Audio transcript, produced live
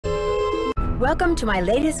Welcome to my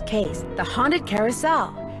latest case, the Haunted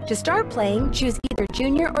Carousel. To start playing, choose either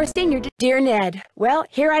Junior or Senior. Dear Ned, well,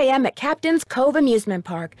 here I am at Captain's Cove Amusement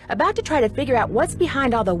Park, about to try to figure out what's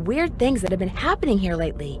behind all the weird things that have been happening here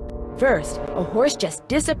lately. First, a horse just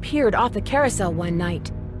disappeared off the carousel one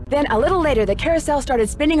night. Then, a little later, the carousel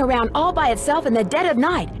started spinning around all by itself in the dead of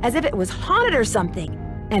night, as if it was haunted or something.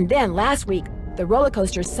 And then, last week, the roller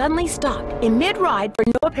coaster suddenly stopped in mid-ride for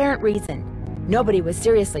no apparent reason. Nobody was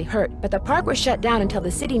seriously hurt, but the park was shut down until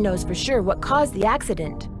the city knows for sure what caused the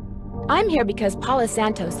accident. I'm here because Paula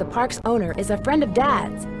Santos, the park's owner, is a friend of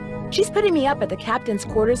Dad's. She's putting me up at the Captain's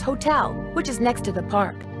Quarters Hotel, which is next to the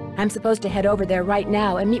park. I'm supposed to head over there right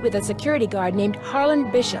now and meet with a security guard named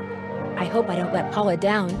Harlan Bishop. I hope I don't let Paula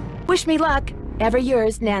down. Wish me luck. Ever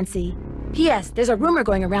yours, Nancy. P.S. There's a rumor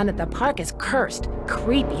going around that the park is cursed.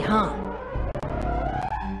 Creepy, huh?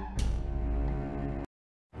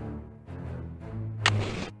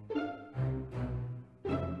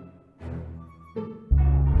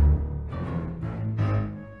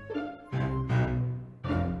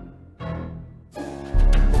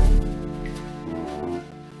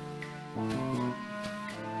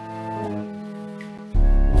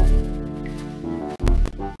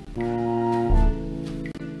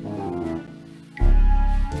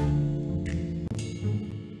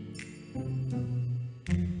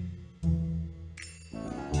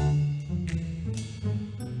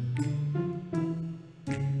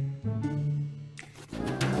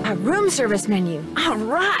 A room service menu. All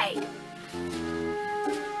right!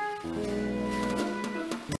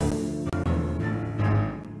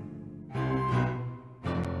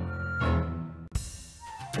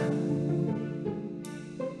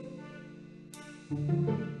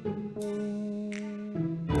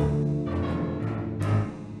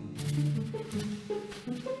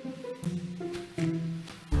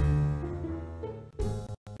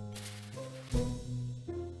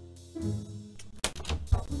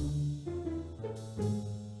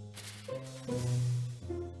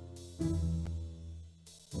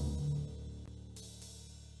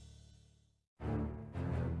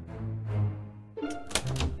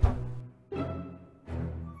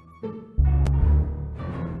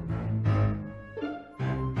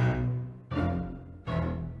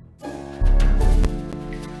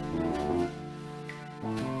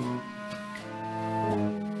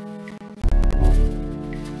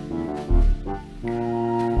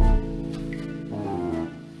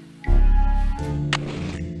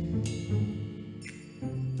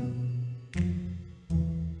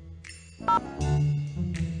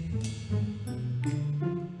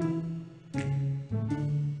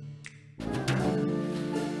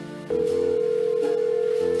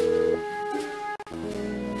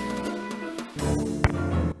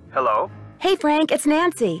 Hello? Hey, Frank, it's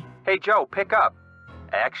Nancy. Hey, Joe, pick up.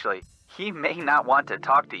 Actually, he may not want to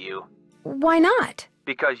talk to you. Why not?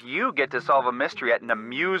 Because you get to solve a mystery at an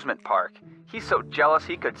amusement park. He's so jealous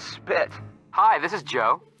he could spit. Hi, this is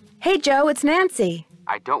Joe. Hey, Joe, it's Nancy.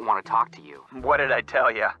 I don't want to talk to you. What did I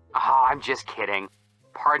tell you? Oh, I'm just kidding.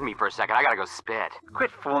 Pardon me for a second, I gotta go spit.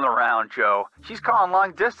 Quit fooling around, Joe. She's calling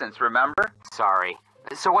long distance, remember? Sorry.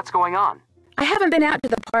 So what's going on? I haven't been out to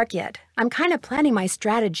the park yet. I'm kind of planning my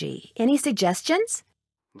strategy. Any suggestions?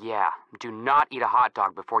 Yeah, do not eat a hot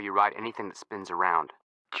dog before you ride anything that spins around.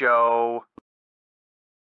 Joe.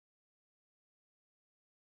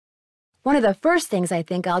 One of the first things I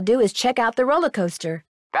think I'll do is check out the roller coaster.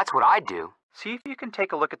 That's what I do. See if you can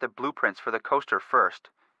take a look at the blueprints for the coaster first.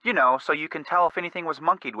 You know, so you can tell if anything was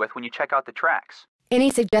monkeyed with when you check out the tracks.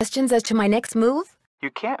 Any suggestions as to my next move? You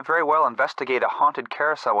can't very well investigate a haunted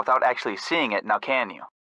carousel without actually seeing it, now can you?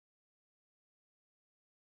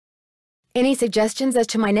 Any suggestions as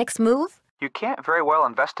to my next move? You can't very well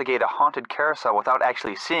investigate a haunted carousel without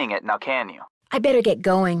actually seeing it, now can you? I better get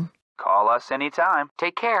going. Call us anytime.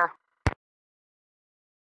 Take care.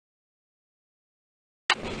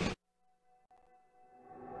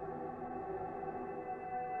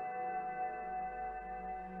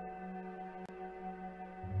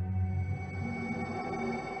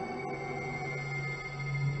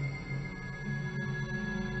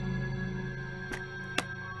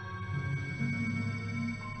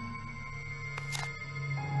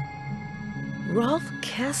 Rolf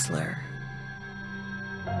Kessler.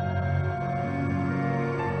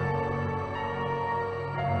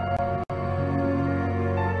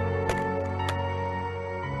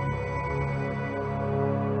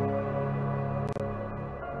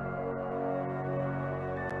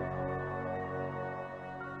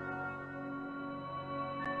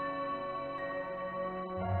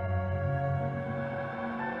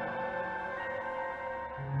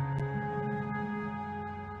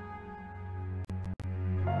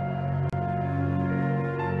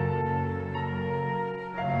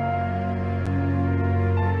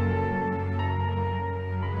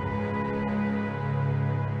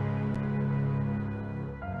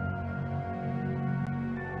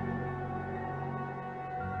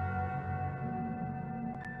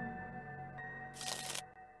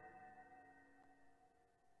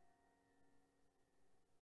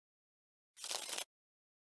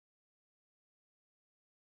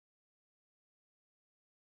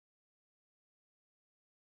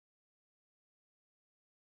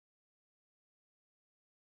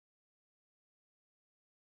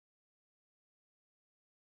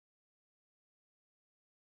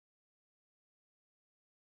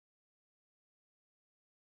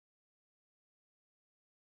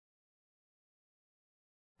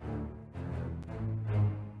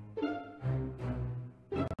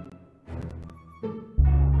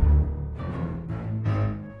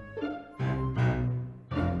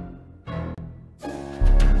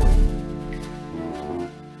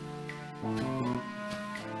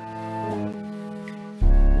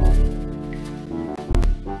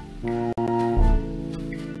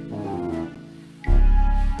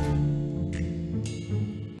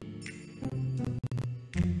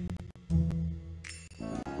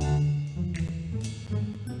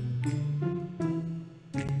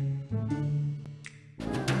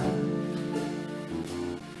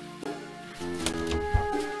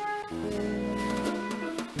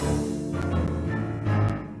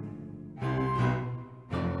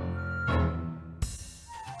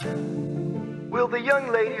 the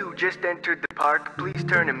young lady who just entered the park please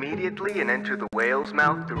turn immediately and enter the whale's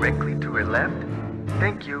mouth directly to her left?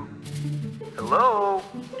 Thank you. Hello?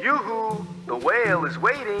 Yoo-hoo! The whale is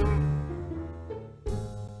waiting!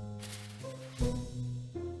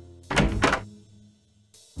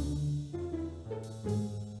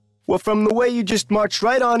 Well, from the way you just marched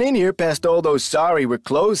right on in here past all those sorry we're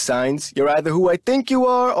closed signs, you're either who I think you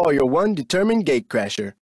are or you're one determined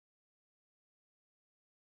gatecrasher.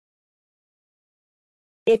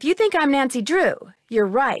 If you think I'm Nancy Drew, you're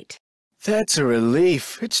right. That's a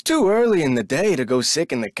relief. It's too early in the day to go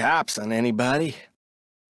sicking the cops on anybody.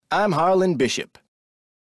 I'm Harlan Bishop.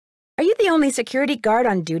 Are you the only security guard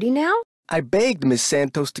on duty now? I begged Miss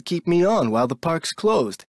Santos to keep me on while the park's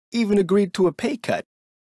closed, even agreed to a pay cut.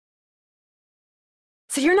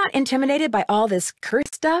 So you're not intimidated by all this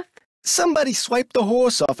curse stuff? Somebody swiped the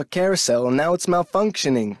horse off a carousel and now it's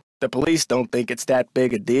malfunctioning. The police don't think it's that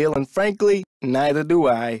big a deal, and frankly, neither do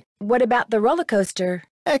I. What about the roller coaster?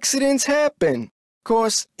 Accidents happen. Of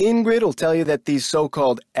course, Ingrid will tell you that these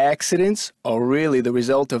so-called accidents are really the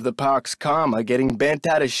result of the park's karma getting bent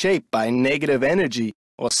out of shape by negative energy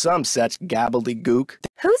or some such gobbledygook.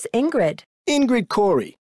 Who's Ingrid? Ingrid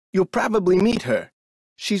Corey. You'll probably meet her.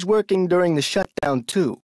 She's working during the shutdown,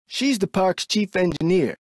 too. She's the park's chief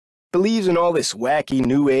engineer. Believes in all this wacky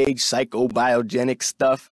new age psychobiogenic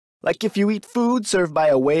stuff. Like if you eat food served by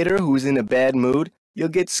a waiter who's in a bad mood, you'll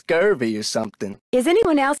get scurvy or something. Is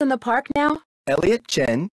anyone else in the park now? Elliot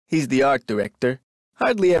Chen, he's the art director.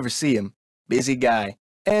 Hardly ever see him. Busy guy.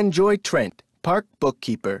 And Joy Trent, park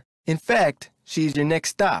bookkeeper. In fact, she's your next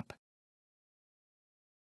stop.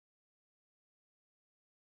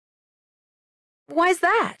 Why's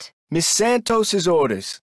that? Miss Santos's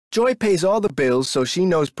orders. Joy pays all the bills so she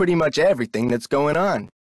knows pretty much everything that's going on.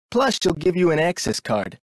 Plus, she'll give you an access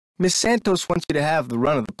card. Miss Santos wants you to have the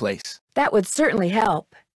run of the place. That would certainly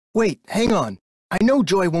help. Wait, hang on. I know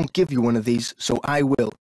Joy won't give you one of these, so I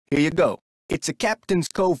will. Here you go. It's a Captain's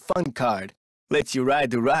Cove fun card. Lets you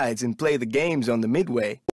ride the rides and play the games on the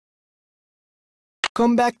midway.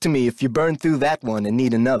 Come back to me if you burn through that one and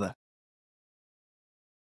need another.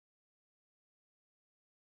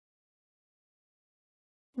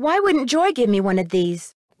 Why wouldn't Joy give me one of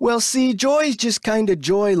these? Well, see, Joy's just kinda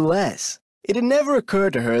joyless. It'd never occur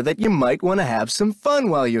to her that you might want to have some fun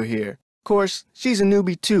while you're here. Of course, she's a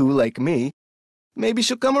newbie too, like me. Maybe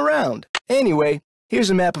she'll come around. Anyway, here's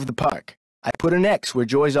a map of the park. I put an X where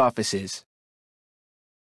Joy's office is.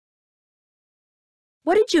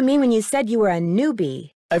 What did you mean when you said you were a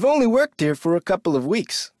newbie? I've only worked here for a couple of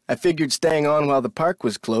weeks. I figured staying on while the park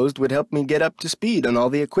was closed would help me get up to speed on all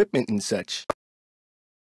the equipment and such.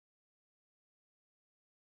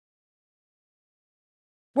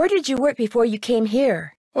 Where did you work before you came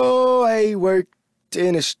here? Oh, I worked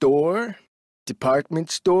in a store, department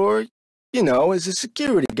store, you know, as a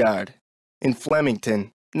security guard. In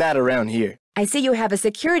Flemington, not around here. I see you have a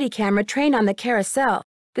security camera trained on the carousel.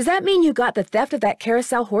 Does that mean you got the theft of that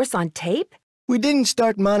carousel horse on tape? We didn't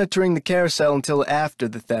start monitoring the carousel until after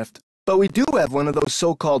the theft, but we do have one of those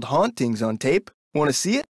so-called hauntings on tape. Want to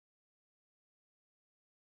see it?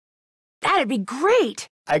 That'd be great!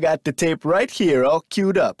 I got the tape right here all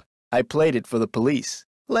queued up. I played it for the police.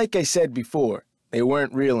 Like I said before, they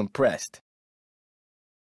weren't real impressed.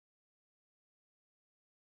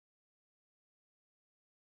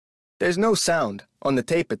 There's no sound, on the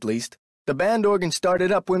tape at least. The band organ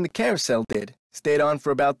started up when the carousel did. Stayed on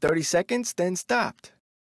for about 30 seconds, then stopped.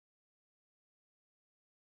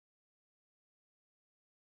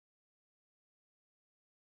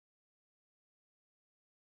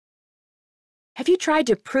 Have you tried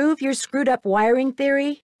to prove your screwed-up wiring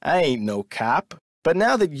theory? I ain't no cop, but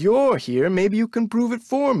now that you're here, maybe you can prove it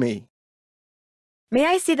for me. May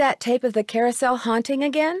I see that tape of the carousel haunting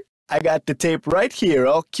again? I got the tape right here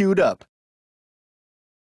all queued up.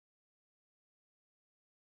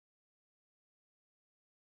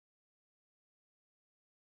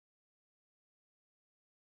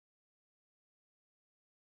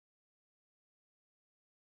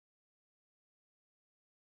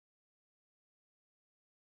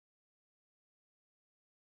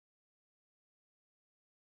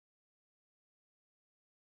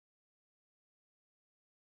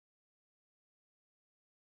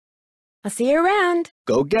 I'll see you around.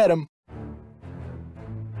 Go get 'em.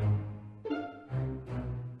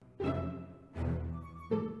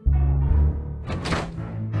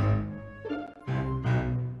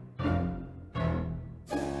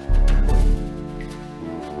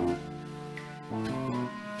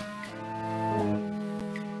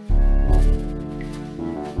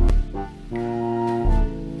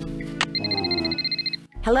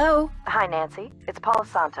 Hello? Hi, Hi, Nancy. It's Paula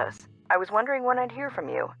Santos. I was wondering when I'd hear from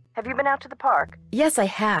you. Have you been out to the park? Yes, I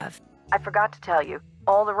have. I forgot to tell you.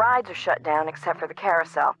 All the rides are shut down except for the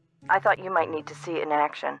carousel. I thought you might need to see it in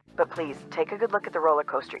action. But please, take a good look at the roller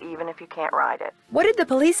coaster even if you can't ride it. What did the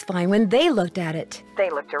police find when they looked at it?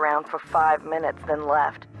 They looked around for 5 minutes, then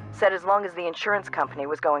left. Said as long as the insurance company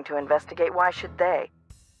was going to investigate, why should they?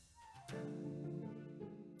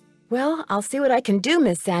 Well, I'll see what I can do,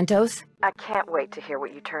 Miss Santos. I can't wait to hear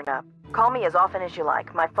what you turn up. Call me as often as you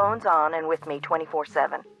like. My phone's on and with me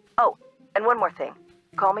 24/7. Oh, and one more thing.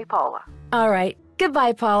 Call me Paula. All right.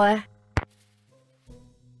 Goodbye, Paula.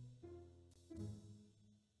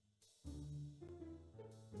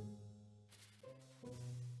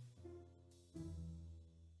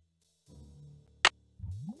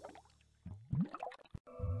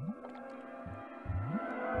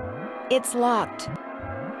 It's locked.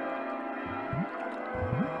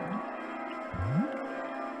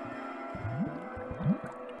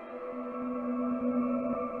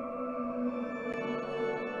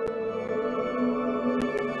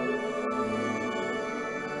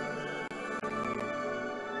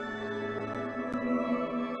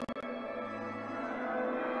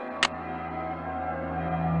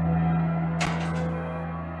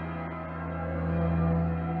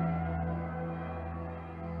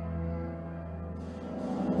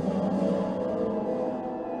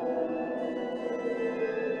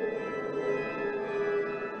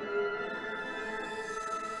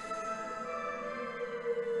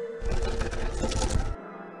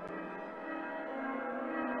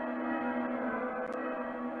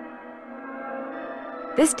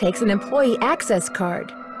 This takes an employee access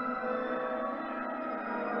card.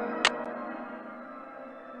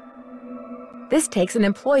 This takes an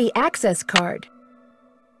employee access card.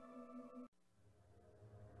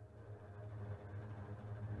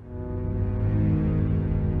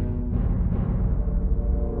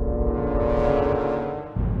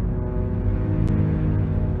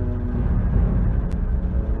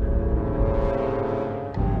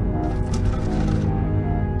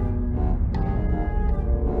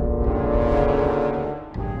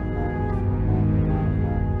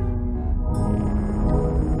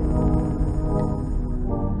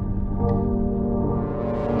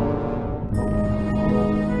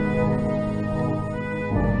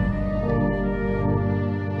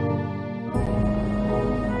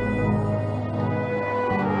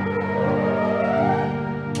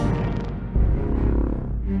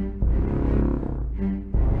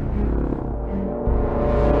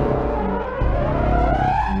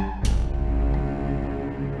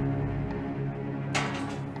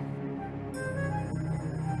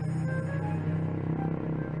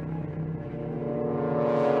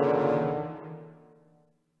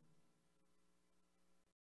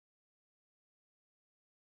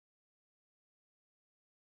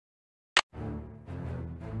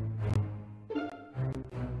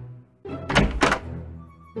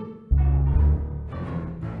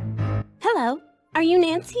 Hello, are you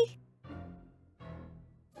Nancy?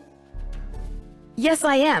 Yes,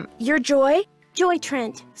 I am. You're Joy? Joy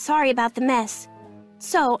Trent. Sorry about the mess.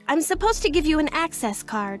 So, I'm supposed to give you an access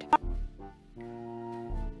card.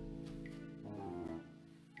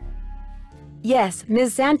 Yes,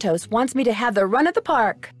 Ms. Santos wants me to have the run of the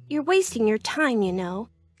park. You're wasting your time, you know.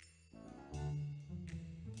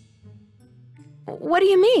 What do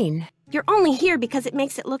you mean? You're only here because it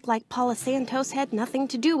makes it look like Paula Santos had nothing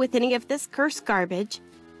to do with any of this cursed garbage.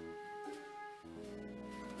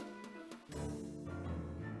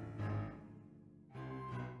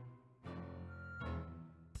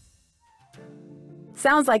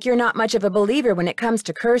 Sounds like you're not much of a believer when it comes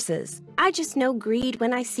to curses. I just know greed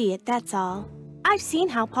when I see it, that's all. I've seen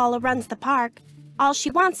how Paula runs the park. All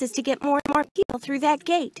she wants is to get more and more people through that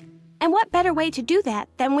gate. And what better way to do that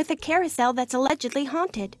than with a carousel that's allegedly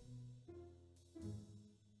haunted?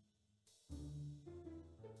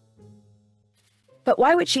 But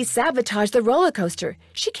why would she sabotage the roller coaster?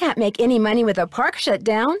 She can't make any money with a park shut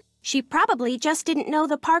down. She probably just didn't know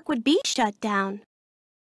the park would be shut down.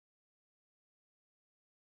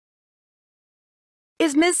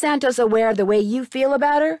 Is Ms. Santos aware of the way you feel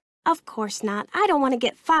about her? Of course not. I don't want to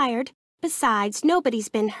get fired. Besides, nobody's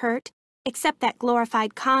been hurt, except that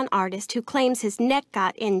glorified con artist who claims his neck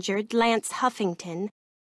got injured, Lance Huffington.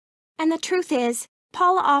 And the truth is,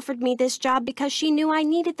 Paula offered me this job because she knew I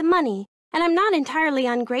needed the money. And I'm not entirely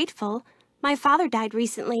ungrateful. My father died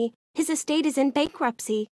recently. His estate is in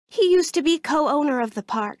bankruptcy. He used to be co-owner of the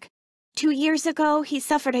park. 2 years ago, he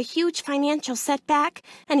suffered a huge financial setback,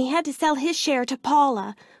 and he had to sell his share to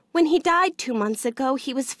Paula. When he died 2 months ago,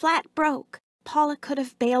 he was flat broke. Paula could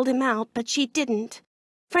have bailed him out, but she didn't.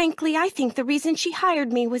 Frankly, I think the reason she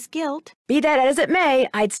hired me was guilt. Be that as it may,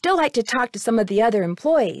 I'd still like to talk to some of the other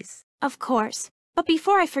employees. Of course. But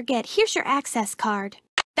before I forget, here's your access card.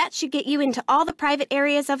 That should get you into all the private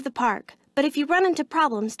areas of the park. But if you run into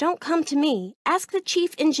problems, don't come to me. Ask the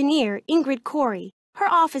chief engineer, Ingrid Corey. Her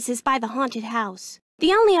office is by the haunted house.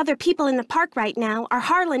 The only other people in the park right now are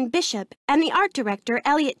Harlan Bishop and the art director,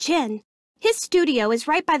 Elliot Chin. His studio is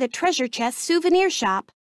right by the treasure chest souvenir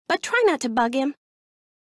shop. But try not to bug him.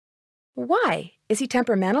 Why? Is he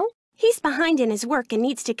temperamental? He's behind in his work and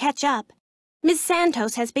needs to catch up. Ms.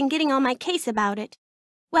 Santos has been getting on my case about it.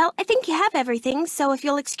 Well, I think you have everything, so if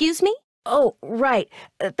you'll excuse me? Oh, right.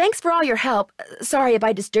 Thanks for all your help. Sorry if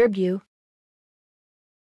I disturbed you.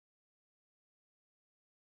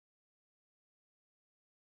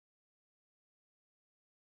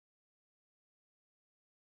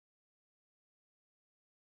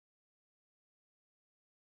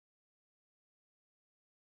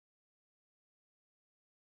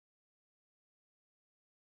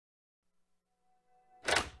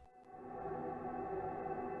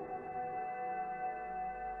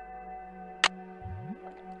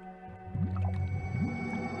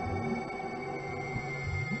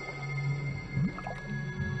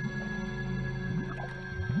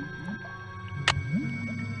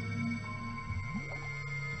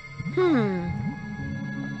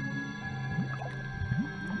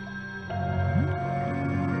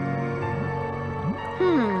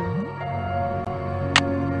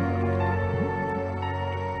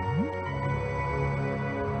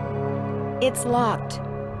 It's locked.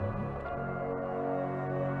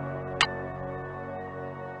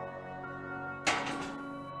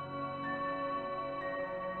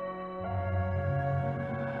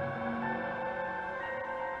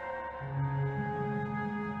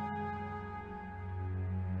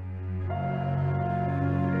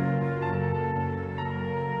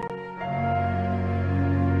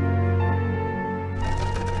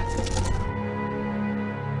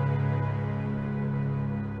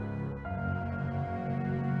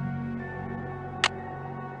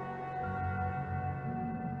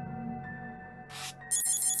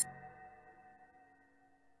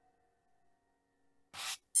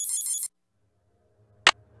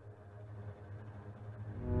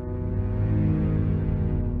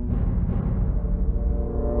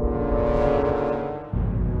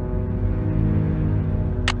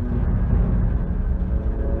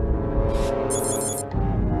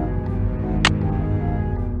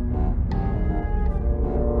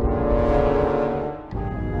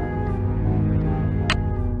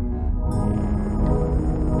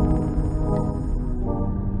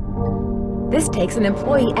 This takes an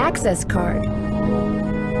employee access card.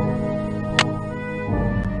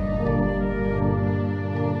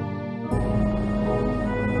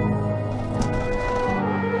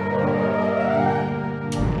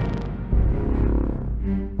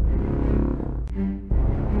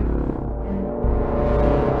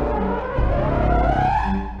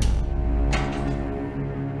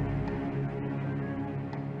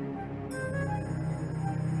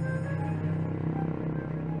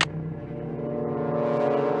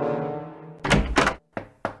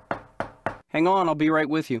 Hang on, I'll be right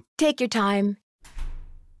with you. Take your time.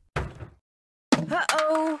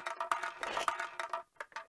 Uh-oh.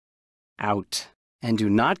 Out. And do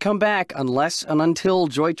not come back unless and until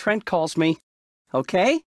Joy Trent calls me.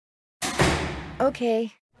 Okay?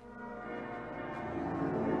 Okay.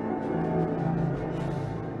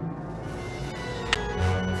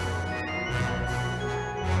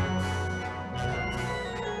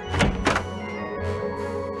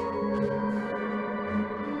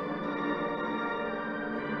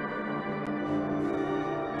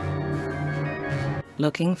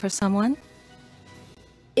 Looking for someone?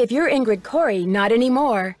 If you're Ingrid Corey, not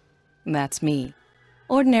anymore. That's me.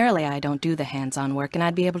 Ordinarily, I don't do the hands-on work, and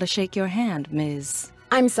I'd be able to shake your hand, Ms.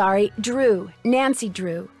 I'm sorry, Drew. Nancy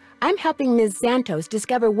Drew. I'm helping Ms. Santos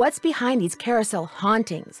discover what's behind these carousel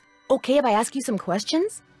hauntings. Okay if I ask you some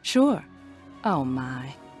questions? Sure. Oh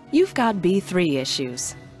my. You've got B3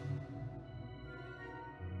 issues.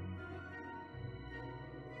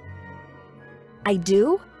 I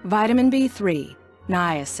do? Vitamin B3.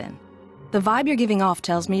 Niacin. The vibe you're giving off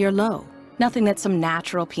tells me you're low. Nothing that some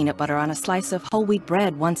natural peanut butter on a slice of whole wheat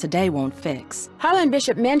bread once a day won't fix. Harlan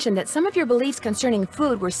Bishop mentioned that some of your beliefs concerning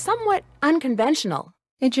food were somewhat unconventional.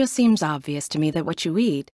 It just seems obvious to me that what you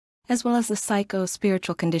eat, as well as the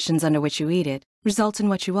psycho-spiritual conditions under which you eat it, results in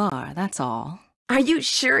what you are, that's all. Are you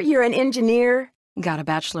sure you're an engineer? Got a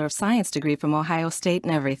Bachelor of Science degree from Ohio State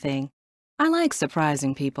and everything. I like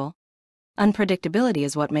surprising people. Unpredictability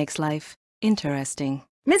is what makes life interesting.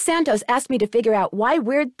 Miss Santos asked me to figure out why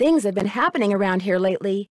weird things have been happening around here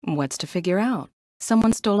lately. What's to figure out?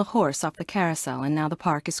 Someone stole a horse off the carousel and now the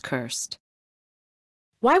park is cursed.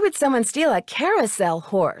 Why would someone steal a carousel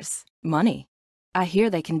horse? Money. I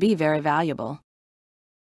hear they can be very valuable.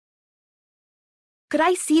 Could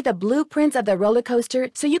I see the blueprints of the roller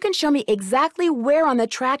coaster so you can show me exactly where on the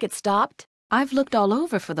track it stopped? I've looked all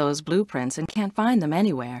over for those blueprints and can't find them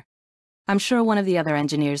anywhere. I'm sure one of the other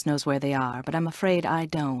engineers knows where they are, but I'm afraid I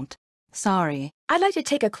don't. Sorry. I'd like to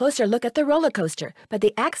take a closer look at the roller coaster, but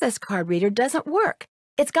the access card reader doesn't work.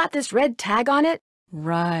 It's got this red tag on it.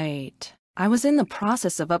 Right. I was in the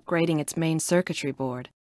process of upgrading its main circuitry board.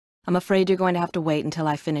 I'm afraid you're going to have to wait until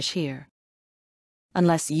I finish here.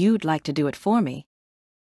 Unless you'd like to do it for me.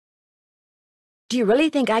 Do you really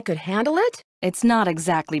think I could handle it? It's not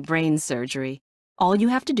exactly brain surgery. All you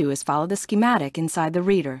have to do is follow the schematic inside the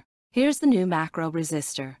reader. Here's the new macro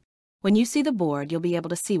resistor. When you see the board, you'll be able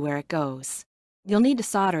to see where it goes. You'll need to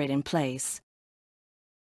solder it in place.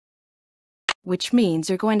 Which means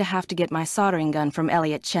you're going to have to get my soldering gun from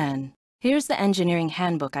Elliot Chen. Here's the engineering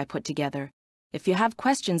handbook I put together. If you have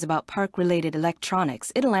questions about park-related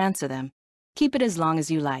electronics, it'll answer them. Keep it as long as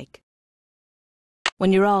you like.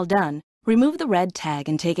 When you're all done, remove the red tag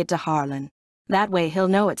and take it to Harlan. That way he'll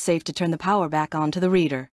know it's safe to turn the power back on to the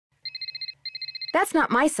reader. That's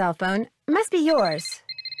not my cell phone. It must be yours.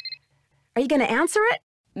 Are you going to answer it?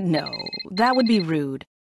 No, that would be rude.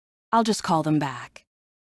 I'll just call them back.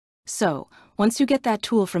 So, once you get that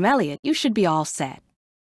tool from Elliot, you should be all set.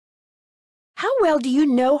 How well do you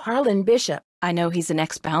know Harlan Bishop? I know he's an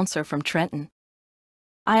ex-bouncer from Trenton.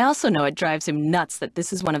 I also know it drives him nuts that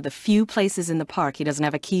this is one of the few places in the park he doesn't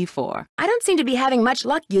have a key for. I don't seem to be having much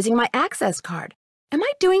luck using my access card. Am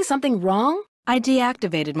I doing something wrong? I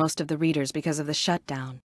deactivated most of the readers because of the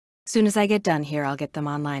shutdown. Soon as I get done here, I'll get them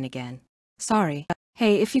online again. Sorry.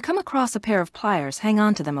 Hey, if you come across a pair of pliers, hang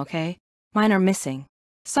on to them, okay? Mine are missing.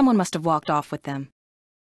 Someone must have walked off with them.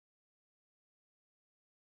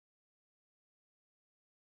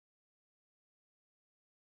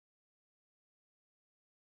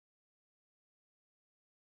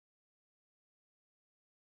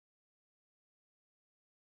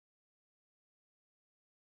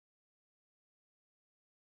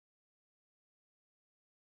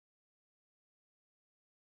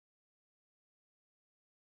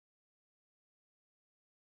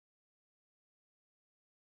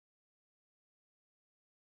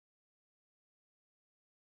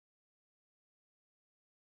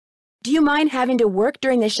 Do you mind having to work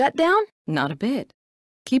during the shutdown? Not a bit.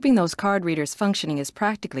 Keeping those card readers functioning is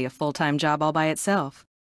practically a full-time job all by itself.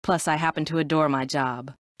 Plus, I happen to adore my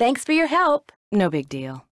job. Thanks for your help. No big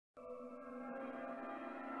deal.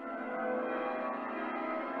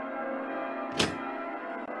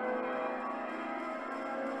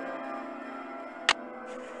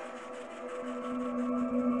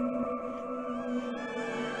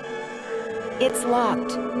 It's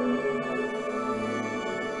locked.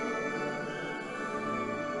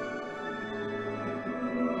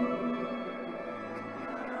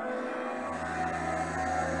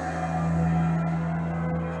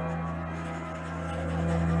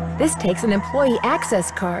 This takes an employee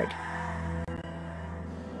access card.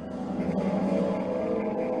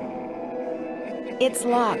 It's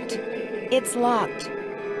locked. It's locked.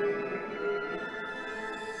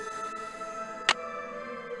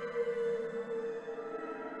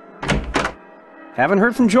 Haven't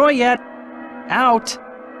heard from Joy yet. Out.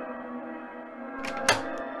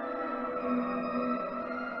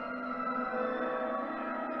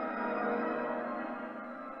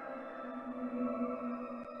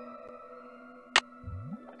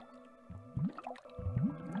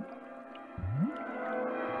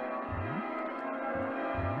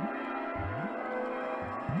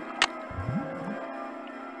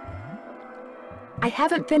 I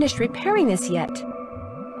haven't finished repairing this yet.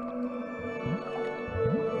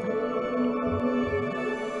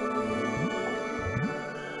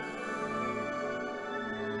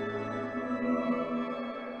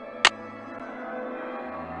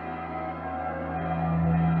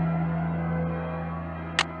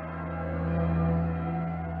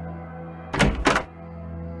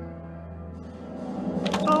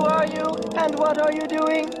 Who are you, and what are you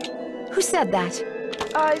doing? Who said that?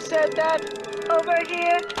 I said that. Over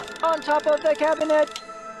here, on top of the cabinet.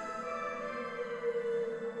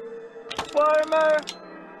 Warmer.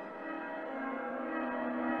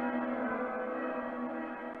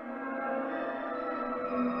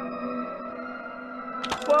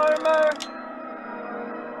 Warmer.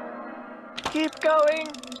 Keep going.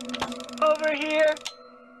 Over here.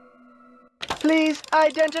 Please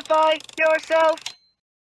identify yourself.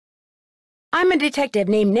 I'm a detective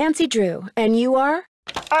named Nancy Drew, and you are?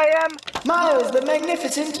 I am. Miles, the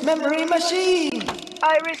Magnificent Memory Machine!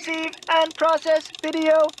 I receive and process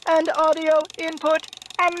video and audio input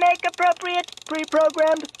and make appropriate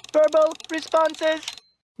pre-programmed verbal responses.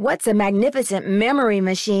 What's a magnificent memory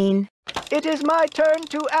machine? It is my turn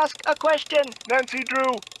to ask a question, Nancy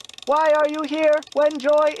Drew. Why are you here when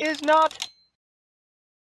Joy is not?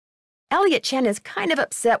 Elliot Chen is kind of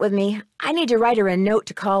upset with me. I need to write her a note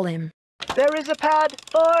to call him. There is a pad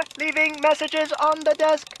for leaving messages on the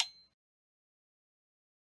desk.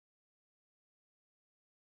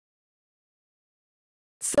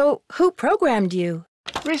 So, who programmed you?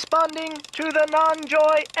 Responding to the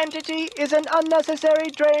non-Joy entity is an unnecessary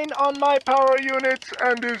drain on my power units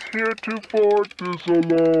and is heretofore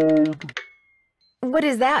disallowed. What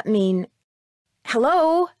does that mean?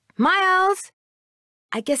 Hello? Miles?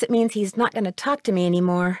 I guess it means he's not going to talk to me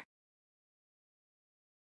anymore.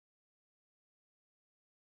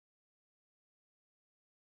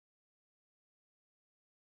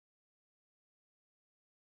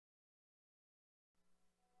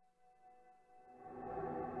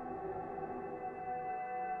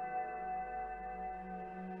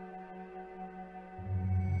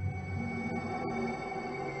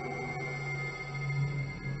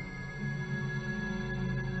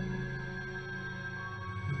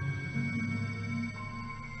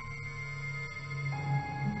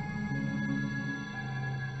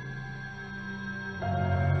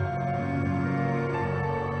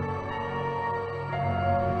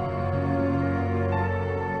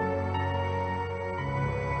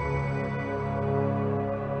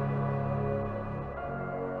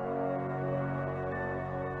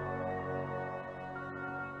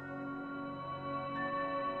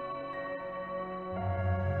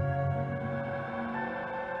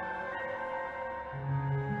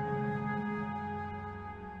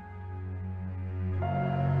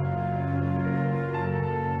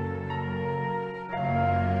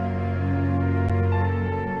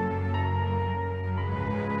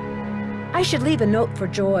 I should leave a note for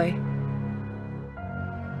Joy.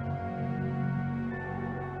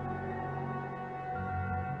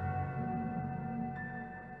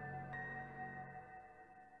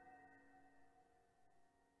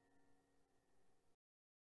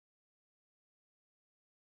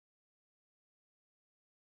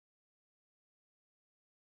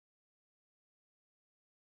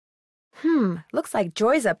 Looks like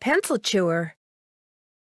Joy's a pencil chewer.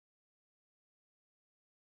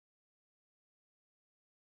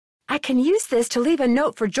 I can use this to leave a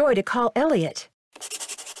note for Joy to call Elliot.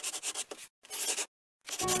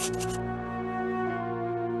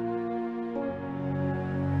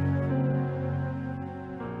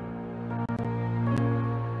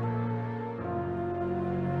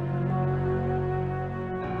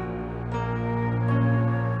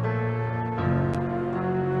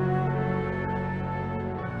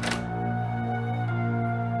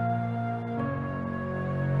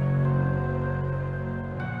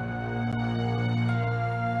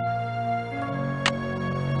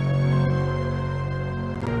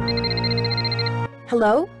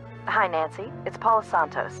 Hello? Hi, Nancy. It's Paula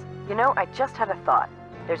Santos. You know, I just had a thought.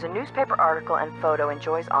 There's a newspaper article and photo in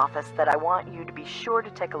Joy's office that I want you to be sure to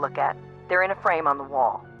take a look at. They're in a frame on the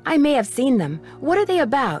wall. I may have seen them. What are they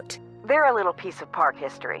about? They're a little piece of park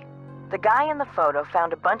history. The guy in the photo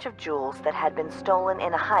found a bunch of jewels that had been stolen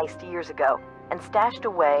in a heist years ago and stashed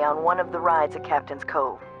away on one of the rides at Captain's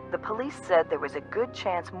Cove. The police said there was a good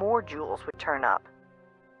chance more jewels would turn up.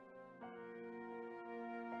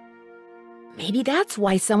 Maybe that's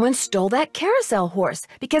why someone stole that carousel horse,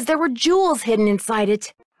 because there were jewels hidden inside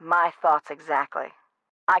it. My thoughts exactly.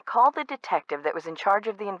 I called the detective that was in charge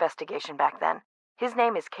of the investigation back then. His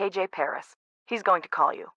name is KJ Paris. He's going to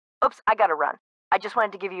call you. Oops, I gotta run. I just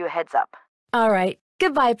wanted to give you a heads up. All right.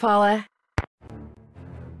 Goodbye, Paula.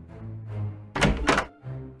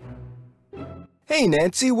 Hey,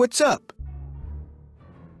 Nancy, what's up?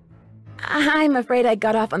 I'm afraid I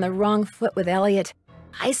got off on the wrong foot with Elliot.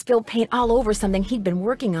 I spilled paint all over something he'd been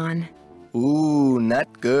working on. Ooh,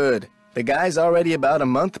 not good. The guy's already about a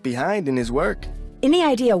month behind in his work. Any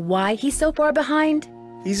idea why he's so far behind?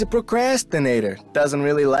 He's a procrastinator, doesn't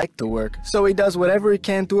really like to work, so he does whatever he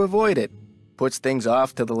can to avoid it. Puts things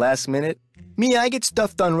off to the last minute. Me, I get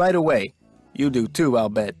stuff done right away. You do too, I'll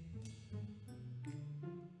bet.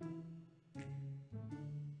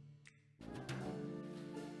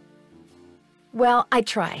 Well, I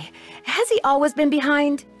try. Has he always been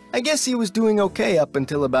behind? I guess he was doing okay up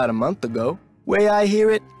until about a month ago. Way I hear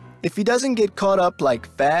it, if he doesn't get caught up like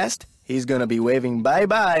fast, he's gonna be waving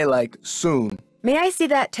bye-bye like soon. May I see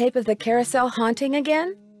that tape of the carousel haunting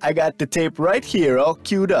again? I got the tape right here, all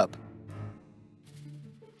queued up.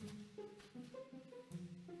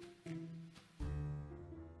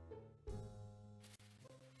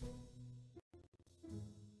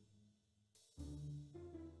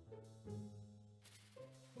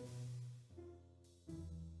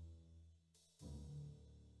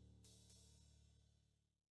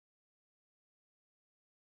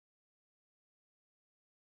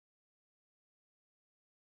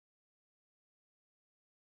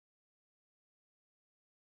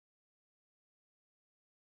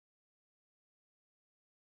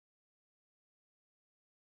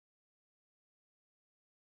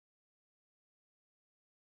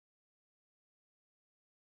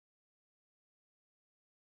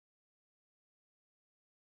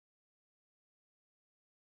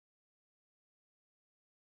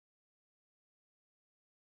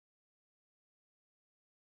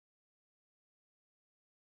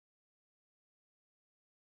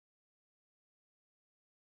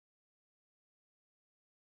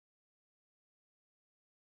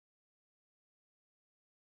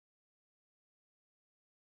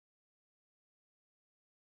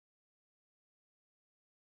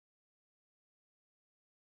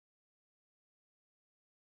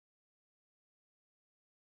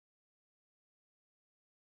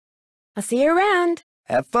 I'll see you around.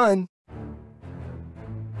 Have fun.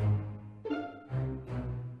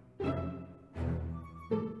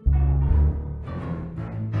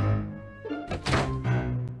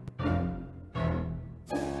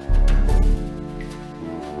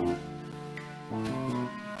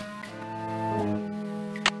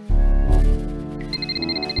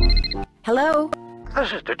 Hello?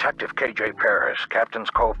 This is Detective KJ Paris, Captain's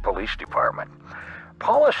Cove Police Department.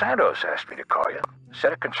 Paula Santos asked me to call you.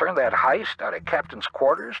 Said it concerned that heist out at Captain's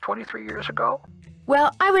quarters 23 years ago?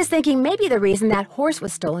 Well, I was thinking maybe the reason that horse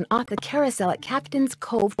was stolen off the carousel at Captain's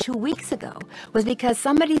Cove 2 weeks ago was because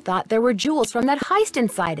somebody thought there were jewels from that heist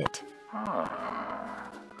inside it.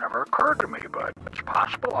 Never occurred to me, but it's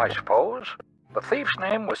possible, I suppose. The thief's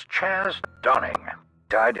name was Chaz Dunning.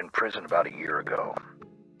 Died in prison about a year ago.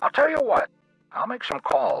 I'll tell you what. I'll make some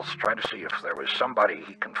calls, try to see if there was somebody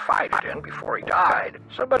he confided in before he died.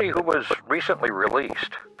 Somebody who was recently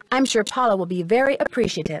released. I'm sure Paula will be very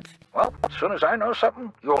appreciative. Well, as soon as I know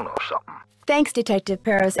something, you'll know something. Thanks, Detective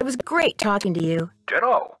Paris. It was great talking to you.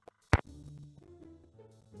 Ditto.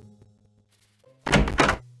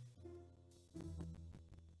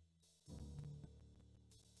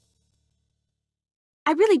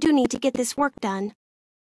 I really do need to get this work done.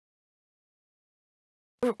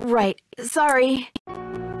 Right. Sorry.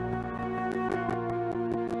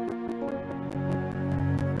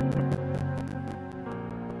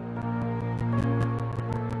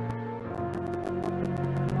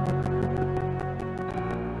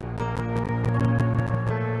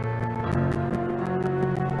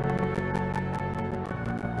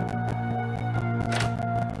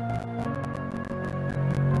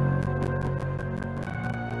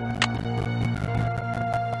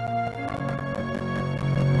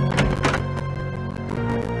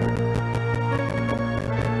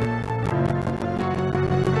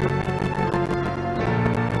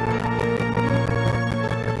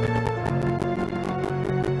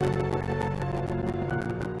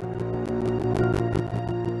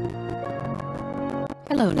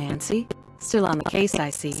 Hello, Nancy. Still on the case,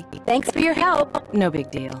 I see. Thanks for your help. No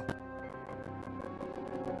big deal.